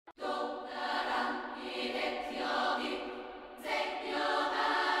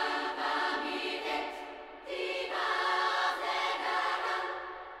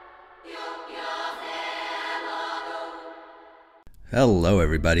Hello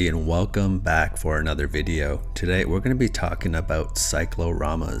everybody and welcome back for another video. Today we're going to be talking about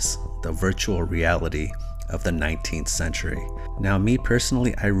cycloramas, the virtual reality of the 19th century. Now me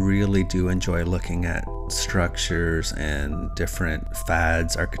personally, I really do enjoy looking at structures and different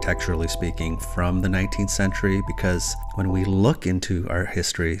fads, architecturally speaking, from the 19th century, because when we look into our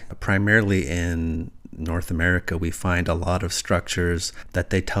history, primarily in North America, we find a lot of structures that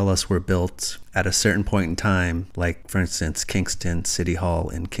they tell us were built at a certain point in time, like for instance Kingston City Hall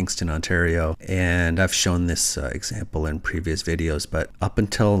in Kingston, Ontario. And I've shown this example in previous videos, but up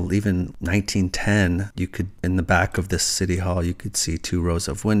until even 1910, you could, in the back of this city hall, you could see 2 rows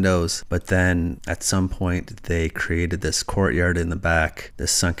of windows. But then at some point they created this courtyard in the back,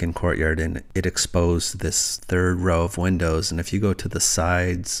 this sunken courtyard, and it exposed this 3rd row of windows. And if you go to the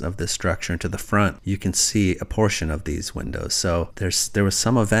sides of this structure and to the front, you can see a portion of these windows. So there was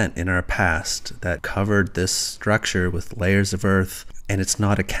some event in our past that covered this structure with layers of earth, and it's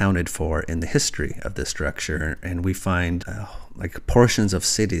not accounted for in the history of this structure. And we find like portions of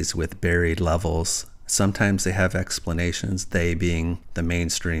cities with buried levels. Sometimes they have explanations, they being the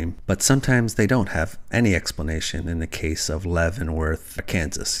mainstream, but sometimes they don't have any explanation. In the case of Leavenworth,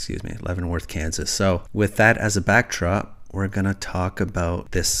 Kansas. So with that as a backdrop, we're going to talk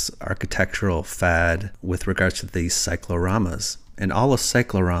about this architectural fad with regards to these cycloramas. And all a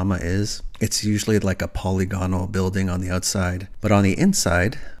cyclorama is, it's usually like a polygonal building on the outside. But on the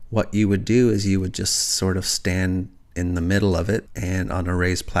inside, what you would do is you would just sort of stand in the middle of it and on a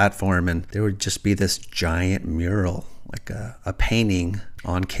raised platform, and there would just be this giant mural, like a painting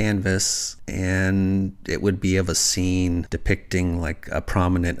on canvas, and it would be of a scene depicting like a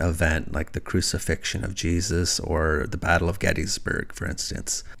prominent event, like the crucifixion of Jesus or the Battle of Gettysburg, for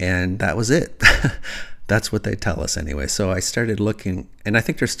instance. And that was it. That's what they tell us anyway. So I started looking, and I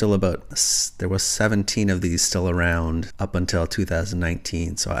think there was 17 of these still around up until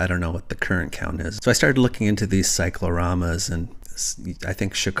 2019. So I don't know what the current count is. So I started looking into these cycloramas, and I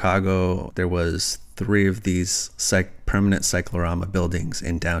think Chicago, there was 3 of these permanent cyclorama buildings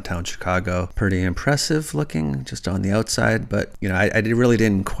in downtown Chicago. Pretty impressive looking just on the outside, but you know, I really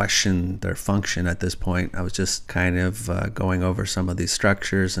didn't question their function at this point. I was just kind of going over some of these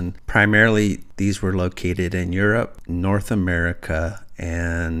structures, and primarily these were located in Europe, North America,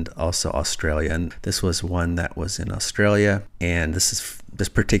 and also Australia. And this was one that was in Australia, and this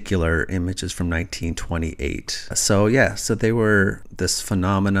particular image is from 1928. So yeah, so they were this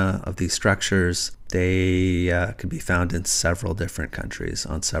phenomena of these structures. They could be found in several different countries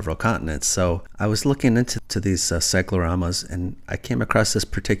on several continents. So I was looking into these cycloramas, and I came across this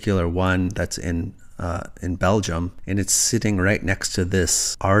particular one that's in Belgium, and it's sitting right next to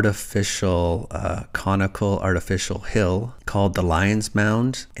this artificial conical artificial hill called the Lion's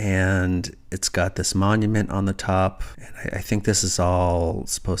Mound, and it's got this monument on the top. And I think this is all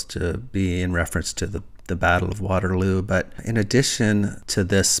supposed to be in reference to the Battle of Waterloo. But in addition to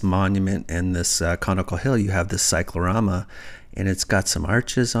this monument and this conical hill, you have this cyclorama, and it's got some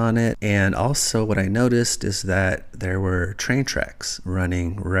arches on it. And also what I noticed is that there were train tracks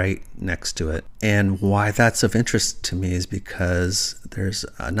running right next to it. And why that's of interest to me is because there's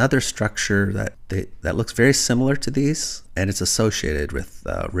another structure that looks very similar to these, and it's associated with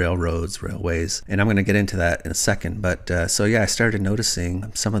railways, and I'm going to get into that in a second. But so yeah, I started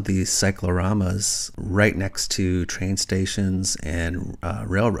noticing some of these cycloramas right next to train stations and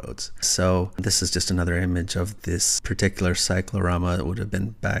railroads. So this is just another image of this particular cyclorama. It would have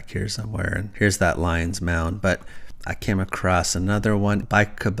been back here somewhere, and here's that Lion's Mound. But I came across another one by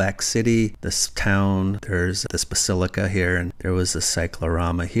Quebec City, this town. There's this basilica here, and there was a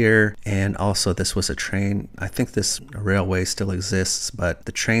cyclorama here. And also this was a train. I think this railway still exists, but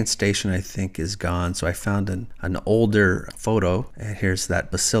the train station I think is gone. So I found an older photo, and here's that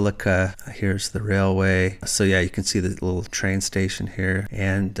basilica. Here's the railway. So yeah, you can see the little train station here.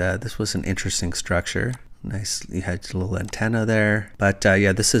 And this was an interesting structure. Nice, you had a little antenna there, but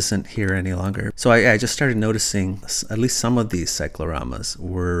yeah, this isn't here any longer. So I just started noticing at least some of these cycloramas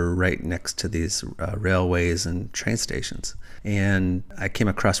were right next to these railways and train stations. And I came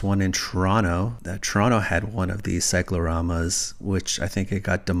across one in Toronto. Toronto had one of these cycloramas, which I think it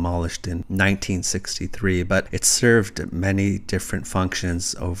got demolished in 1963, but it served many different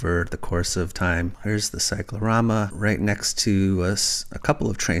functions over the course of time. Here's the cyclorama right next to us, a couple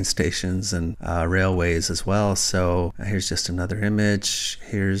of train stations and railways as well. So here's just another image.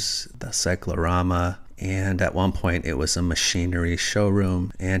 Here's the cyclorama. and at one point it was a machinery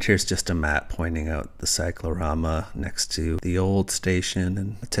showroom. And here's just a map pointing out the Cyclorama next to the old station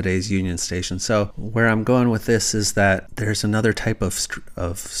and today's Union Station. So where I'm going with this is that there's another type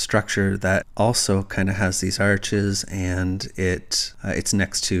of structure that also kind of has these arches, and it's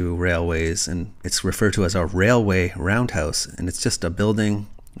next to railways, and it's referred to as a railway roundhouse, and it's just a building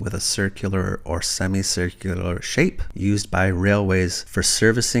with a circular or semicircular shape used by railways for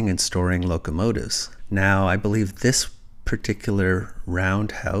servicing and storing locomotives. Now, I believe this particular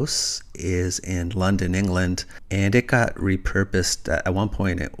roundhouse is in London, England, and it got repurposed. At one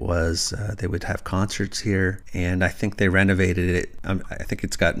point it was they would have concerts here, and I think they renovated it. I think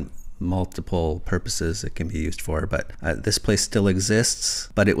it's got multiple purposes it can be used for, but this place still exists,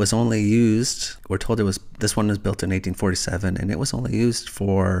 but it was only used, we're told this one was built in 1847, and it was only used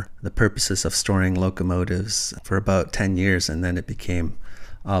for the purposes of storing locomotives for about 10 years, and then it became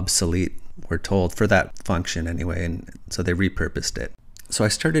obsolete, we're told, for that function anyway, and so they repurposed it. So I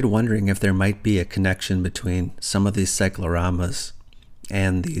started wondering if there might be a connection between some of these cycloramas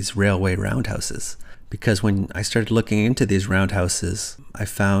and these railway roundhouses. Because when I started looking into these roundhouses, I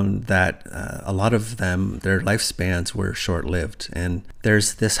found that a lot of them, their lifespans were short-lived. And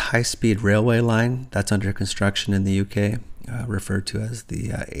there's this high-speed railway line that's under construction in the UK, referred to as the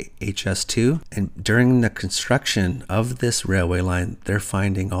HS2. And during the construction of this railway line, they're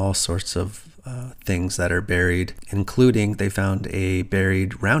finding all sorts of things that are buried, including they found a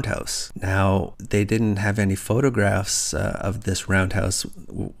buried roundhouse. Now, they didn't have any photographs of this roundhouse,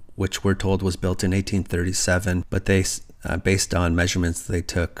 which we're told was built in 1837, but they, based on measurements they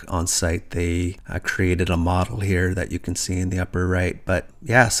took on site, they created a model here that you can see in the upper right. But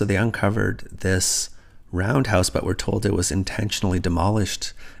yeah, so they uncovered this roundhouse, but we're told it was intentionally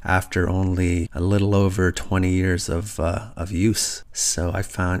demolished after only a little over 20 years of use. So I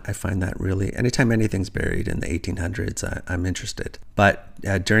find that really, anytime anything's buried in the 1800s, I'm interested. But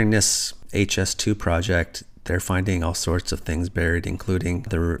during this HS2 project, they're finding all sorts of things buried, including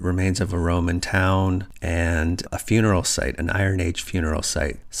the remains of a Roman town and a funeral site, an Iron Age funeral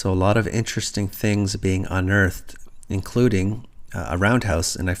site. So a lot of interesting things being unearthed, including a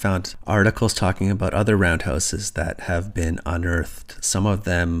roundhouse, and I found articles talking about other roundhouses that have been unearthed, some of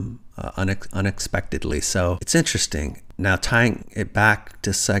them unexpectedly. So it's interesting. Now, tying it back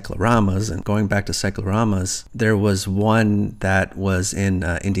to cycloramas and going back to cycloramas, there was one that was in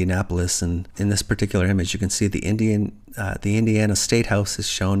Indianapolis, and in this particular image you can see the Indiana State House is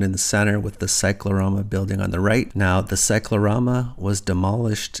shown in the center with the Cyclorama building on the right. Now, the Cyclorama was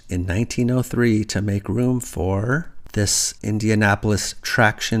demolished in 1903 to make room for this Indianapolis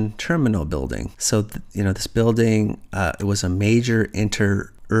traction terminal building. So, this building, it was a major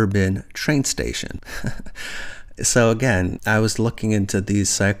interurban train station. So again, I was looking into these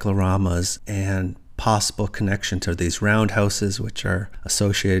cycloramas and possible connection to these roundhouses, which are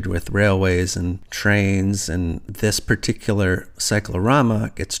associated with railways and trains, and this particular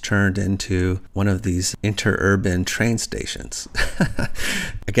cyclorama gets turned into one of these interurban train stations.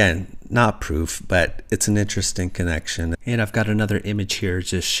 Again, not proof, but it's an interesting connection. And I've got another image here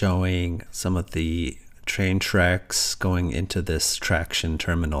just showing some of the train tracks going into this traction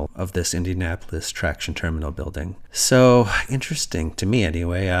terminal of this Indianapolis traction terminal building. So interesting to me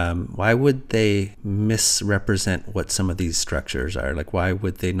anyway. Why would they misrepresent what some of these structures are? Like, why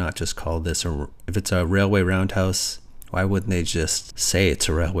would they not just call this if it's a railway roundhouse, why wouldn't they just say it's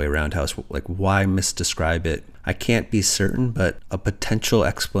a railway roundhouse? Like, why misdescribe it? I can't be certain, but a potential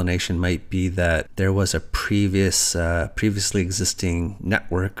explanation might be that there was a previously existing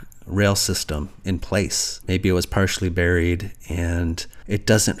network rail system in place. Maybe it was partially buried and it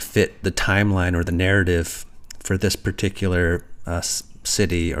doesn't fit the timeline or the narrative for this particular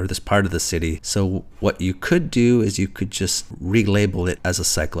city or this part of the city. So what you could do is you could just relabel it as a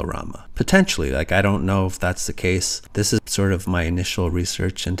cyclorama. Potentially, like, I don't know if that's the case. This is sort of my initial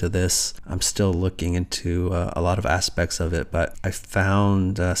research into this. I'm still looking into a lot of aspects of it, but I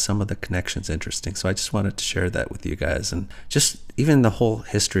found some of the connections interesting. So I just wanted to share that with you guys. And just even the whole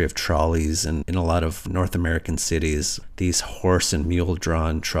history of trolleys and in a lot of North American cities, these horse and mule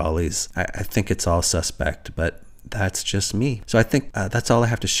drawn trolleys, I think it's all suspect, but that's just me. So I think that's all I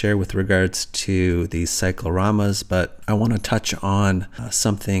have to share with regards to these cycloramas, but I want to touch on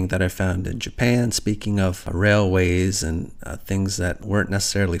something that I found in Japan. Speaking of railways and things that weren't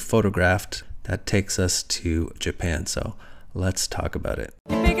necessarily photographed, that takes us to Japan. So let's talk about it.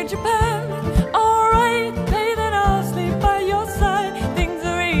 Big in Japan, alright, hey, then I'll sleep by your side. Things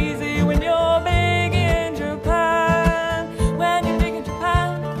are easy when you're big in Japan. When you're big in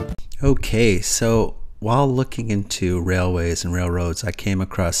Japan. Okay, so while looking into railways and railroads, I came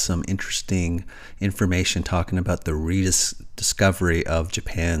across some interesting information talking about the rediscovery of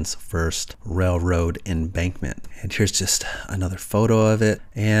Japan's first railroad embankment. And here's just another photo of it.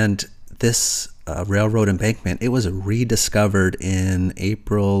 And this railroad embankment, it was rediscovered in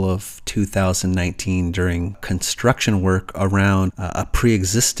April of 2019 during construction work around a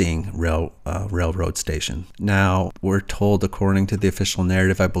pre-existing railroad station. Now, we're told, according to the official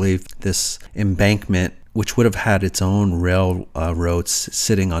narrative, I believe this embankment, which would have had its own railroads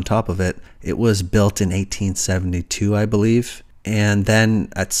sitting on top of it, it was built in 1872, I believe. And then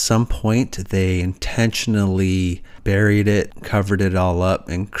at some point, they intentionally buried it, covered it all up,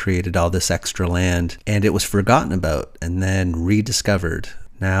 and created all this extra land. And it was forgotten about and then rediscovered.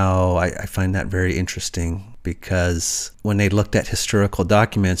 Now, I find that very interesting because when they looked at historical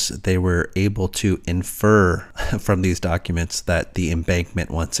documents, they were able to infer from these documents that the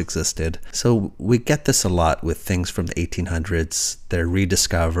embankment once existed. So we get this a lot with things from the 1800s. They're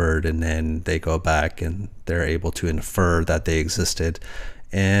rediscovered and then they go back and they're able to infer that they existed.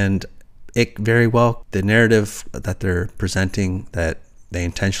 And it very well, the narrative that they're presenting, that they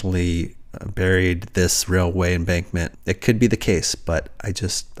intentionally buried this railway embankment, it could be the case, but I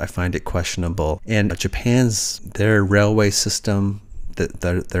find it questionable. And their railway system,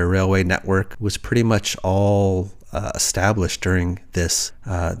 their railway network was pretty much all established during this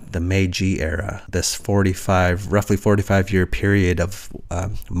the Meiji era, this roughly 45-year period of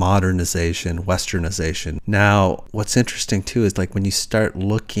modernization, westernization. Now, what's interesting too is, like, when you start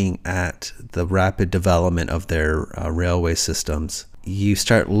looking at the rapid development of their railway systems, you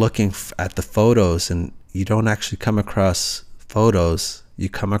start looking at the photos, and you don't actually come across photos. You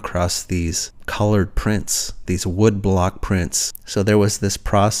come across these colored prints, these wood block prints. So there was this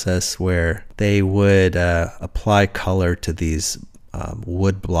process where they would apply color to these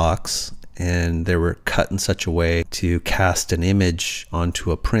wood blocks, and they were cut in such a way to cast an image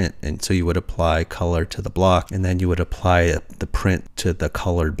onto a print. And so you would apply color to the block, and then you would apply the print to the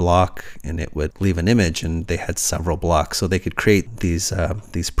colored block, and it would leave an image. And they had several blocks, so they could create these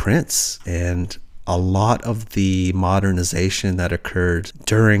prints. And a lot of the modernization that occurred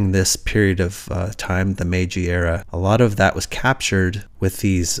during this period of time, the Meiji era, a lot of that was captured with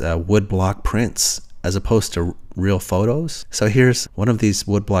these wood block prints as opposed to real photos. So here's one of these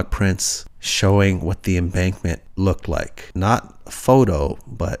woodblock prints showing what the embankment looked like. Not a photo,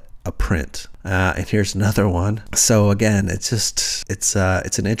 but a print. And here's another one. So again, it's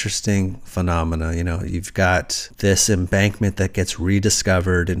an interesting phenomena. You know, you've got this embankment that gets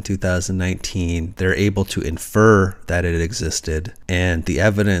rediscovered in 2019. They're able to infer that it existed, and the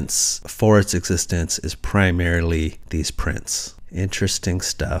evidence for its existence is primarily these prints. Interesting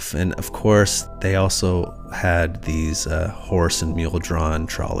stuff. And of course, they also had these horse and mule drawn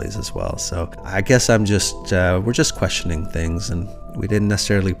trolleys as well. So I guess we're just questioning things, and we didn't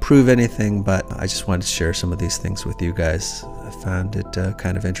necessarily prove anything, but I just wanted to share some of these things with you guys. I found it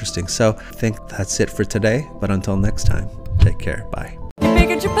kind of interesting. So I think that's it for today, but until next time, take care. Bye. You're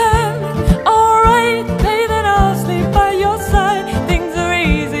big in Japan.